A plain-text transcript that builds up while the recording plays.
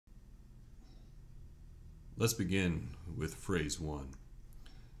Let's begin with phrase 1.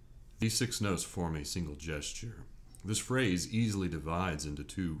 These 6 notes form a single gesture. This phrase easily divides into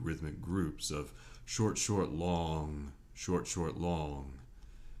 2 rhythmic groups of short, short, long, short, short, long.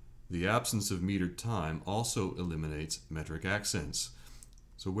 The absence of metered time also eliminates metric accents.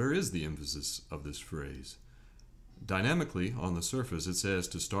 So where is the emphasis of this phrase? Dynamically, on the surface, it says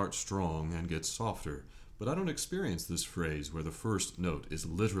to start strong and get softer, but I don't experience this phrase where the first note is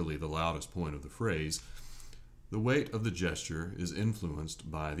literally the loudest point of the phrase. The weight of the gesture is influenced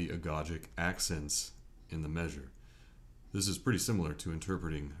by the agogic accents in the measure. This is pretty similar to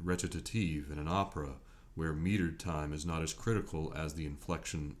interpreting recitative in an opera, where metered time is not as critical as the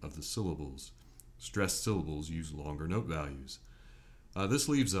inflection of the syllables. Stressed syllables use longer note values. This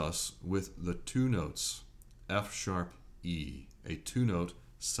leaves us with the 2 notes, F sharp E, a 2-note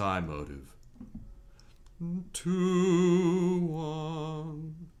psi motive. 2,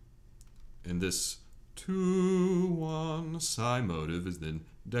 1. And this 2, 1 psi motive is then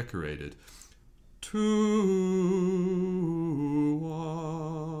decorated. 2,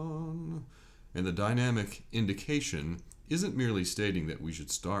 1. And the dynamic indication isn't merely stating that we should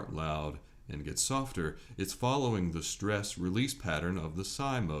start loud and get softer, it's following the stress-release pattern of the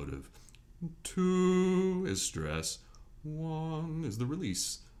psi motive. 2 is stress, 1 is the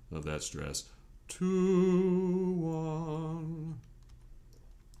release of that stress. 2, 1.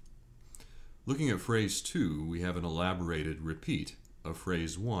 Looking at phrase 2, we have an elaborated repeat of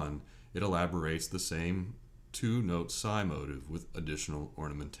phrase 1. It elaborates the same 2-note psi motive with additional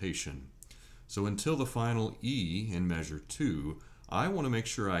ornamentation. So until the final E in measure 2, I want to make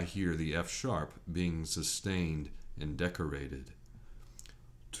sure I hear the F sharp being sustained and decorated.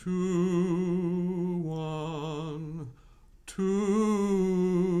 2, 1,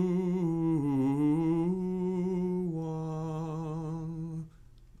 2, 1.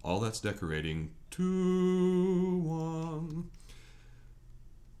 All that's decorating 2, 1.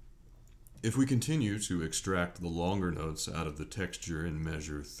 If we continue to extract the longer notes out of the texture in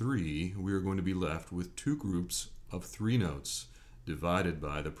measure 3, we are going to be left with 2 groups of 3 notes divided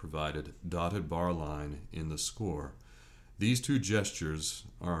by the provided dotted bar line in the score. These 2 gestures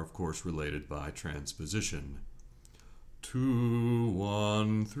are of course related by transposition. 2,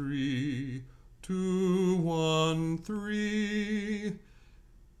 1, 3, 2, 1, 3.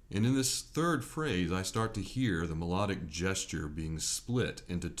 And in this third phrase, I start to hear the melodic gesture being split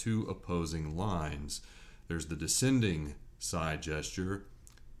into 2 opposing lines. There's the descending psi gesture,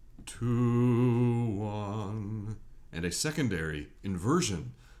 2, 1, and a secondary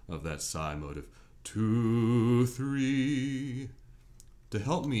inversion of that psi motive, 2, 3. To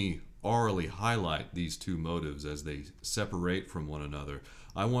help me orally highlight these 2 motives as they separate from one another,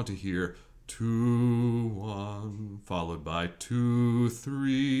 I want to hear 2, 1, followed by 2,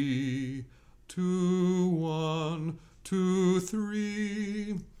 3, 2, 1, 2,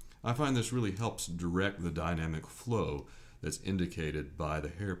 3. I find this really helps direct the dynamic flow that's indicated by the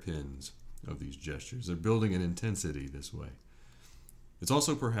hairpins of these gestures. They're building an intensity this way. It's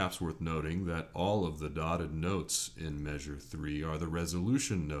also perhaps worth noting that all of the dotted notes in measure 3 are the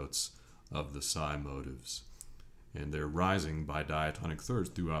resolution notes of the psi motives, and they're rising by diatonic thirds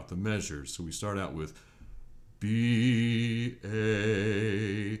throughout the measure. So we start out with B,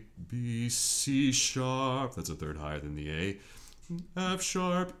 A, B, C sharp, that's a third higher than the A, F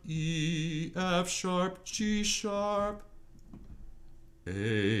sharp, E, F sharp, G sharp,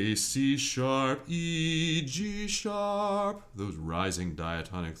 A, C sharp, E, G sharp. Those rising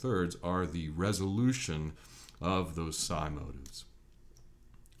diatonic thirds are the resolution of those psi motives.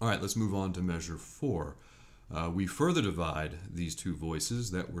 All right, let's move on to measure 4. We further divide these 2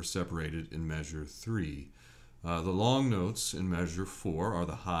 voices that were separated in measure 3. The long notes in measure 4 are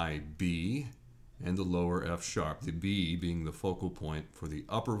the high B and the lower F sharp, the B being the focal point for the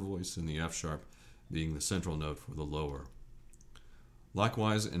upper voice and the F sharp being the central note for the lower.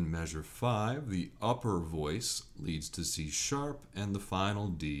 Likewise, in measure 5, the upper voice leads to C sharp and the final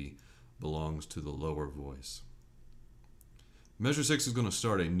D belongs to the lower voice. Measure 6 is going to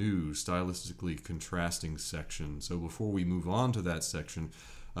start a new stylistically contrasting section, so before we move on to that section,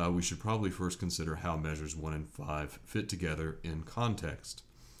 we should probably first consider how measures 1 and 5 fit together in context.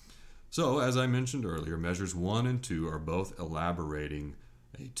 So, as I mentioned earlier, measures 1 and 2 are both elaborating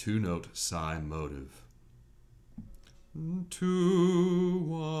a 2-note psi motive. 2,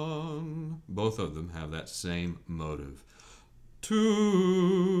 1. Both of them have that same motive.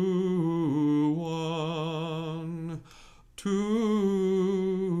 2, 1.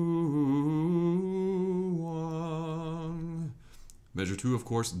 2, 1. Measure 2, of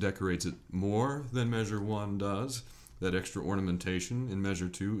course, decorates it more than measure 1 does. That extra ornamentation in measure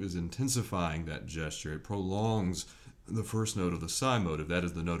 2 is intensifying that gesture. It prolongs the first note of the psi motive, that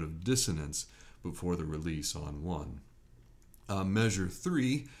is the note of dissonance, before the release on 1. Measure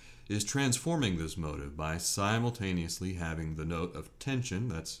 3 is transforming this motive by simultaneously having the note of tension,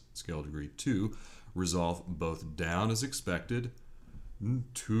 that's scale degree 2, resolve both down as expected,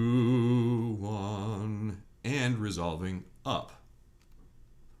 2, 1, and resolving up,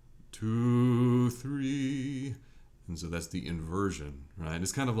 2, 3. And so that's the inversion, right?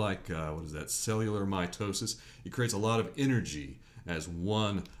 It's kind of like, what is that, cellular mitosis. It creates a lot of energy as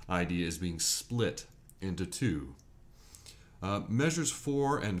one idea is being split into 2. Measures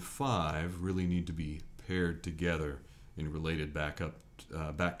 4 and 5 really need to be paired together and related back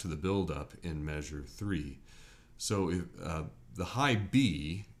to the build-up in measure 3. So if, the high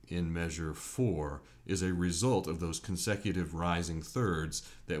B in measure 4 is a result of those consecutive rising thirds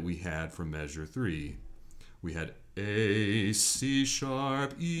that we had from measure 3. We had A, C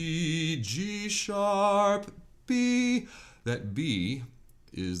sharp, E, G sharp, B. That B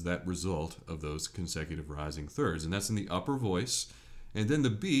is that result of those consecutive rising thirds, and that's in the upper voice. And then the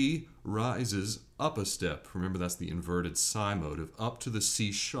B rises up a step. Remember, that's the inverted psi motive, up to the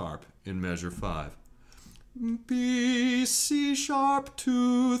C sharp in measure 5. B, C sharp,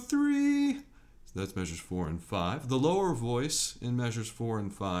 2, 3. So that's measures 4 and 5. The lower voice in measures 4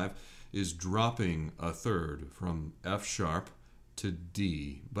 and 5 is dropping a third from F sharp to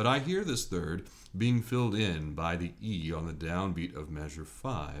D. But I hear this third being filled in by the E on the downbeat of measure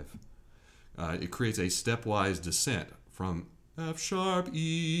 5. It creates a stepwise descent from F sharp,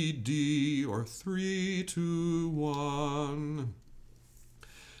 E, D, or 3, 2, 1.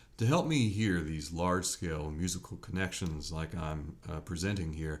 To help me hear these large-scale musical connections like I'm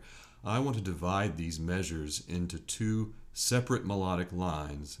presenting here, I want to divide these measures into 2 separate melodic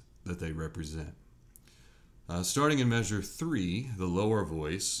lines that they represent. Starting in measure 3, the lower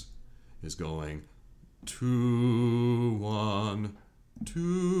voice is going 2, 1,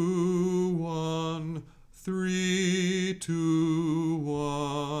 2, 1, 3, 2,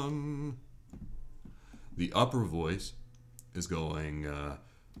 1. The upper voice is going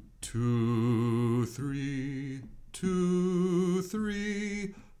 2, 3, 2,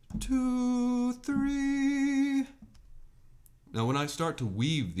 3, 2, 3. Now, when I start to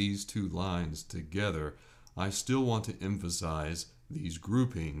weave these 2 lines together, I still want to emphasize these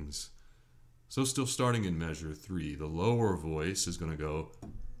groupings. So still starting in measure 3, the lower voice is going to go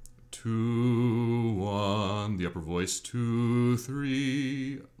 2, 1, the upper voice 2,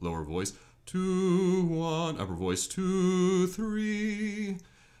 3, lower voice 2, 1, upper voice 2, 3.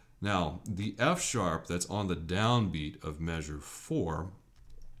 Now, the F sharp that's on the downbeat of measure 4,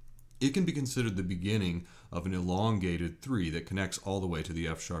 it can be considered the beginning of an elongated 3 that connects all the way to the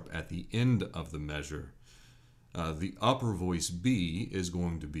F sharp at the end of the measure. The upper voice B is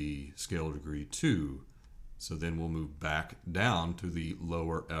going to be scale degree 2. So then we'll move back down to the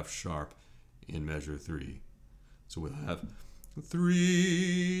lower F sharp in measure 3. So we'll have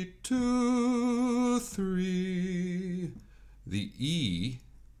 3, 2, 3. The E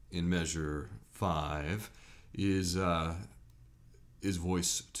in measure 5 is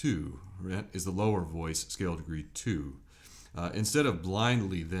voice 2, right? Is the lower voice scale degree 2. Instead of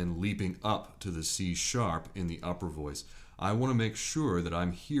blindly then leaping up to the C sharp in the upper voice, I want to make sure that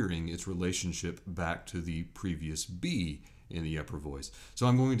I'm hearing its relationship back to the previous B in the upper voice. So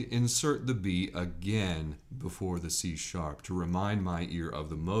I'm going to insert the B again before the C sharp to remind my ear of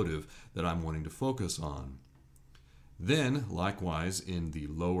the motive that I'm wanting to focus on. Then, likewise, in the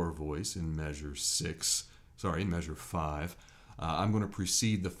lower voice in measure 5, I'm going to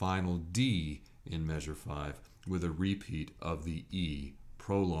precede the final D in measure 5 with a repeat of the E,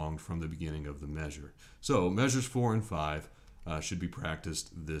 prolonged from the beginning of the measure. So measures 4 and 5 should be practiced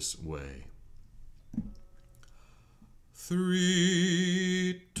this way.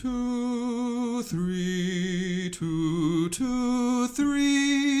 3, 2, 3, 2, 2,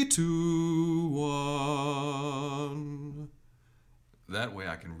 3, 2, 1. That way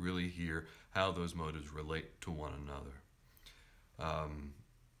I can really hear how those motives relate to one another.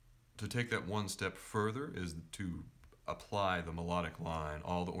 To take that one step further is to apply the melodic line,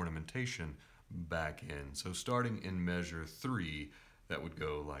 all the ornamentation, back in. So starting in measure 3, that would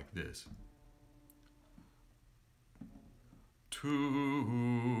go like this.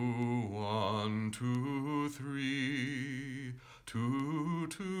 2, 1, 2, 3, 2,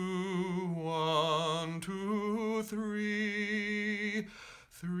 2, 1, 2, 3,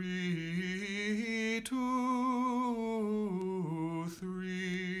 3, 2,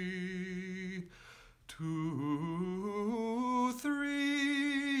 3, 2,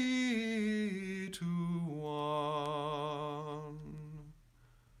 3, 2, 1.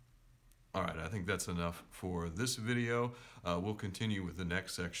 think that's enough for this video. We'll continue with the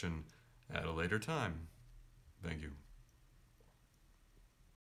next section at a later time. Thank you.